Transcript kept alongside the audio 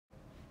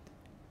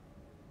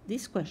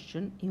This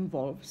question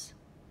involves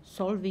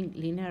solving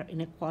linear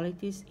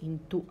inequalities in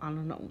two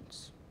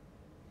unknowns.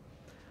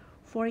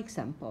 For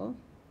example,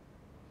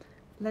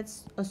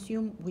 let's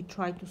assume we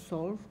try to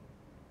solve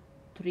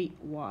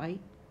 3y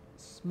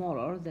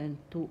smaller than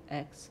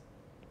 2x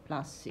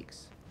plus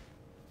 6.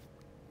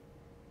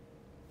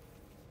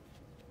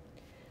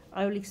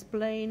 I will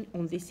explain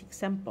on this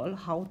example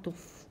how to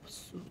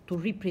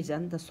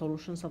represent the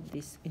solutions of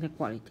this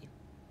inequality.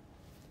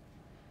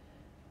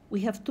 We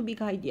have two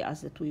big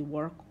ideas that we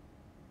work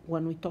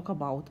when we talk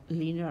about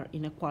linear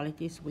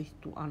inequalities with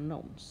two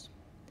unknowns.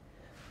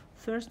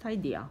 First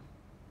idea,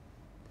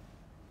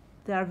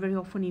 there are very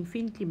often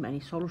infinitely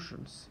many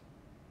solutions,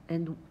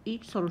 and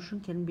each solution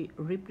can be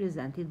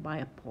represented by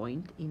a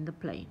point in the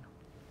plane.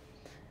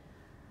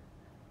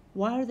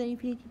 Why are there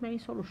infinitely many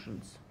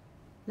solutions?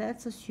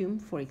 Let's assume,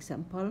 for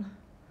example,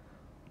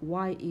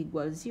 y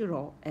equals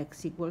 0,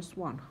 x equals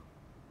 1.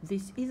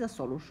 This is a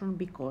solution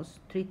because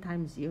 3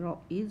 times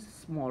 0 is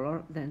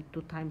smaller than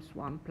 2 times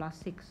 1 plus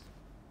 6.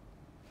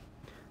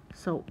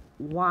 So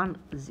 1,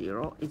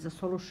 0 is a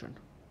solution.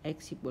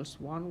 X equals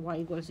 1, y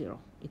equals 0.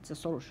 It's a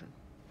solution.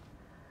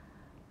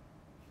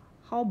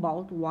 How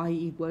about y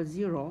equals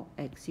 0,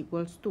 x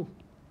equals 2?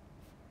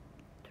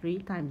 3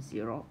 times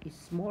 0 is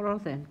smaller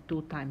than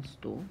 2 times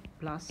 2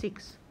 plus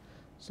 6.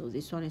 So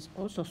this one is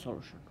also a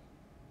solution.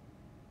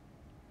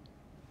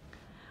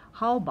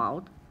 How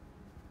about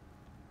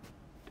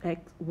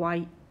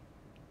y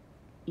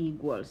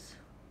equals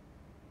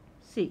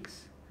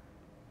 6,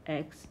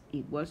 x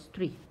equals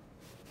 3.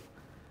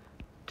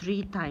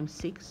 3 times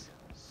 6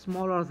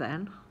 smaller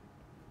than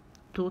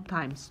 2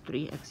 times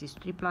 3, x is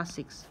 3 plus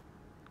 6.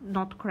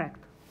 Not correct.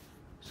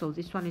 So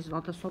this one is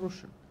not a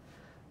solution.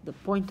 The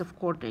point of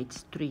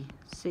coordinates 3,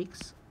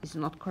 6 is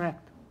not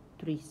correct.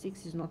 3,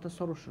 6 is not a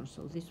solution.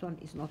 So this one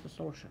is not a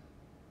solution.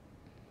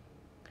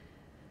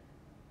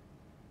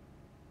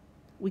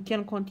 We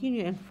can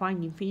continue and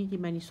find infinitely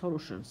many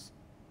solutions.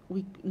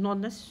 Not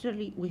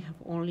necessarily we have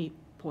only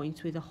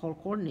points with the whole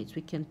coordinates.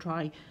 We can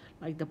try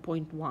like the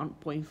point 1,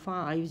 0.5,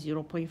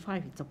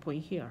 0.5. It's a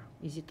point here.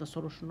 Is it a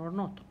solution or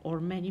not?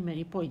 Or many,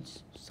 many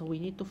points. So we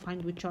need to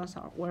find which ones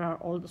are, where are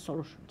all the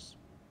solutions.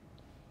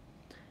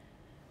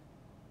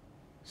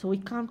 So we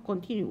can't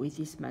continue with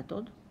this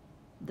method.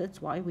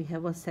 That's why we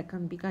have a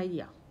second big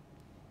idea.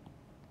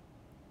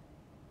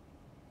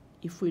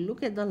 If we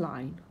look at the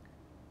line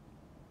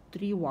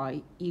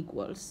 3y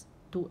equals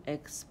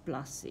 2x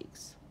plus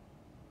 6,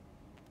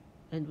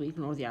 and we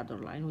ignore the other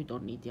line, we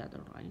don't need the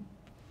other line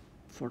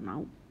for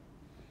now,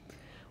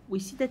 we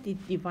see that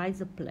it divides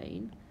the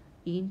plane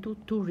into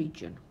two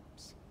regions.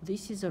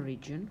 This is a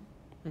region,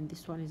 and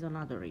this one is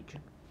another region.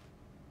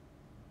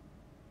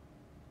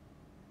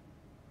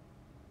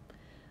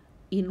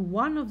 In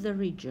one of the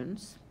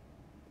regions,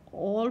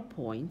 all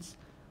points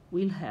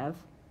will have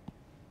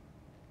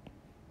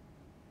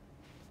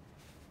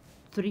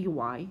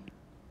 3y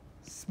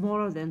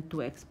smaller than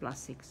 2x plus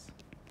 6.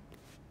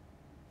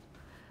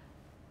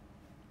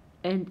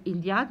 And in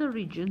the other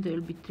region, there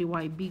will be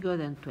 3y bigger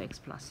than 2x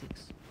plus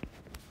 6.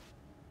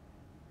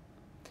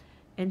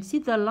 And see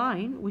the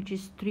line, which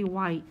is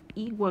 3y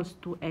equals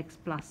 2x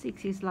plus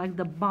 6, is like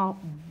the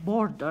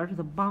border,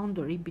 the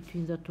boundary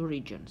between the two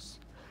regions.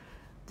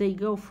 They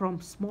go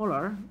from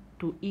smaller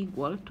to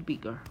equal to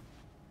bigger.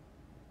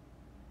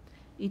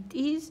 It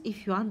is,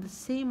 if you want, the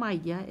same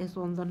idea as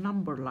on the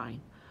number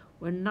line,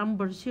 when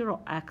number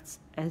 0 acts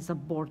as a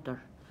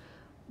border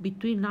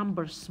between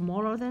numbers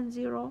smaller than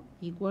 0,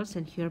 equals,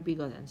 and here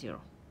bigger than 0.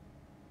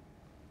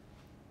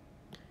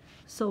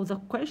 So the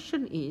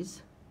question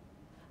is,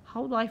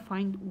 how do I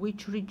find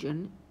which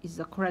region is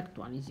the correct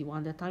one, is the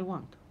one that I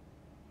want?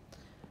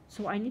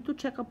 So I need to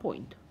check a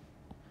point.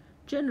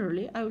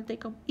 Generally, I will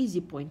take an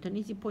easy point. An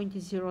easy point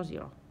is 0,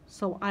 0.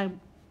 So I'm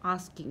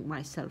asking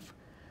myself,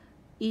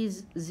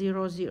 is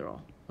 0,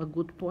 0 a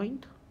good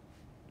point?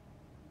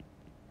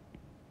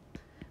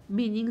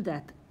 Meaning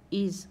that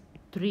is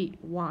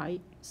 3y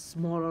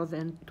smaller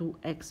than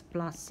 2x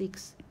plus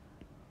 6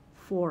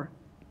 for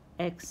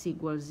x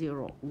equals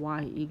 0,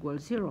 y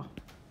equals 0?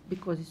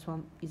 Because this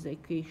one is the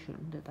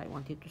equation that I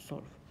wanted to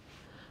solve.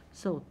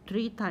 So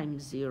 3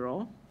 times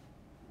 0,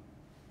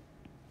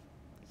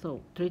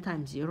 so 3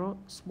 times 0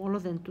 smaller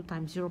than 2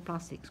 times 0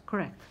 plus 6,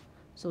 correct.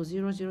 So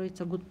 0, 0, it's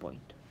a good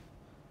point.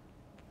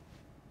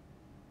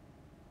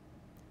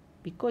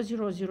 Because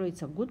 0, 0,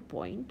 it's a good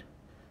point,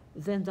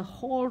 then the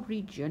whole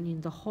region,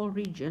 in the whole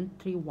region,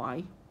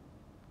 3y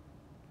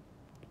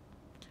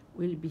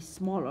will be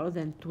smaller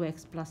than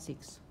 2x plus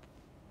 6.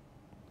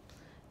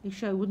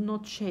 Actually, I would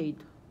not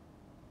shade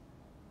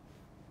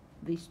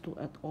these two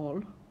at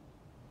all.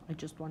 I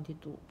just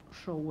wanted to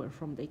show where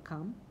from they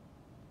come.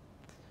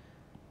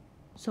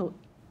 So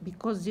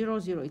because 0,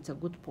 0 it's a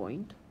good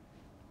point,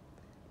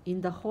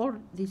 in the whole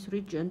this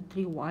region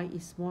 3y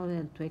is smaller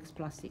than 2x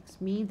plus 6,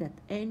 meaning that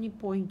any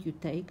point you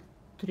take,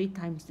 3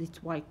 times this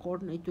y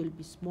coordinate will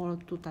be smaller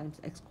 2 times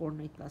x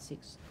coordinate plus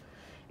 6.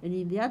 And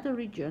in the other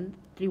region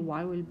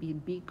 3y will be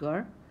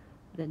bigger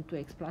than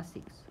 2x plus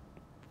 6.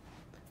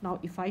 Now,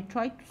 if I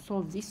try to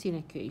solve this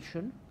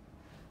inequation,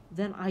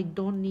 then I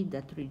don't need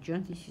that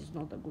region. This is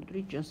not a good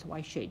region, so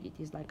I shade it.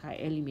 It's like I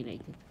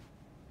eliminate it.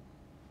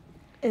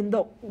 And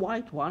the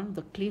white one,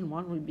 the clean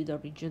one, will be the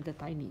region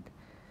that I need.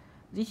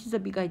 This is a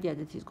big idea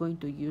that is going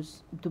to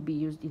be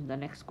used in the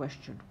next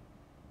question.